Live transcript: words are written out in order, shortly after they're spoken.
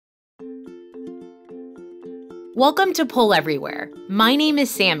Welcome to Poll Everywhere. My name is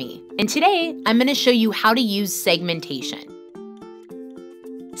Sammy, and today I'm going to show you how to use segmentation.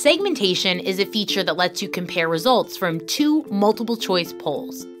 Segmentation is a feature that lets you compare results from two multiple-choice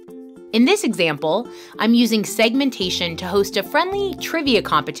polls. In this example, I'm using segmentation to host a friendly trivia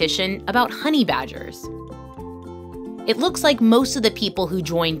competition about honey badgers. It looks like most of the people who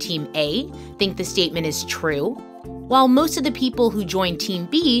join Team A think the statement is true, while most of the people who join Team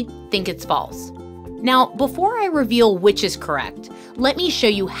B think it's false. Now, before I reveal which is correct, let me show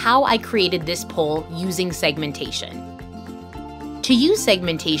you how I created this poll using segmentation. To use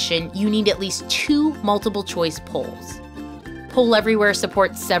segmentation, you need at least two multiple-choice polls. Poll Everywhere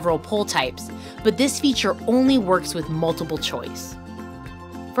supports several poll types, but this feature only works with multiple choice.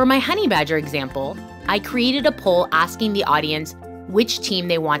 For my honey badger example, I created a poll asking the audience which team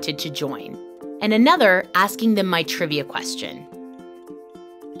they wanted to join, and another asking them my trivia question.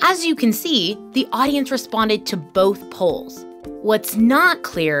 As you can see, the audience responded to both polls. What's not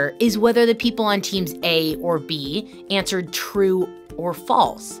clear is whether the people on teams A or B answered true or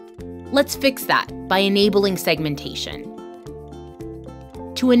false. Let's fix that by enabling segmentation.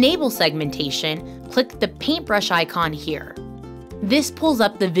 To enable segmentation, click the paintbrush icon here. This pulls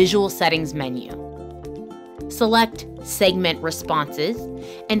up the visual settings menu. Select Segment Responses,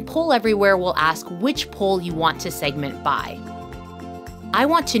 and Poll Everywhere will ask which poll you want to segment by. I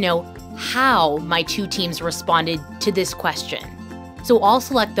want to know how my two teams responded to this question, so I'll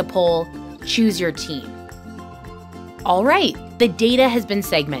select the poll, Choose Your Team. All right, the data has been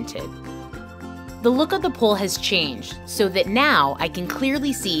segmented. The look of the poll has changed so that now I can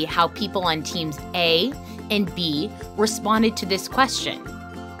clearly see how people on teams A and B responded to this question.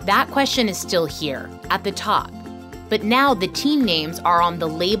 That question is still here at the top, but now the team names are on the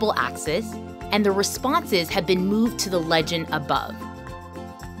label axis and the responses have been moved to the legend above.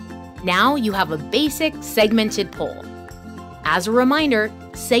 Now you have a basic segmented poll. As a reminder,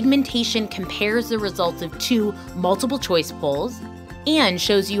 segmentation compares the results of two multiple-choice polls and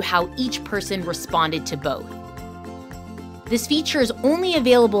shows you how each person responded to both. This feature is only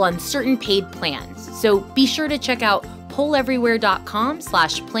available on certain paid plans, so be sure to check out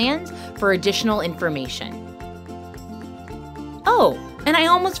polleverywhere.com/plans for additional information. Oh, and I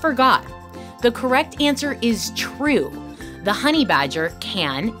almost forgot. The correct answer is true. The honey badger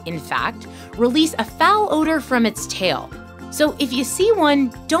can, in fact, release a foul odor from its tail. So if you see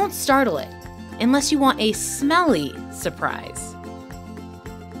one, don't startle it, unless you want a smelly surprise.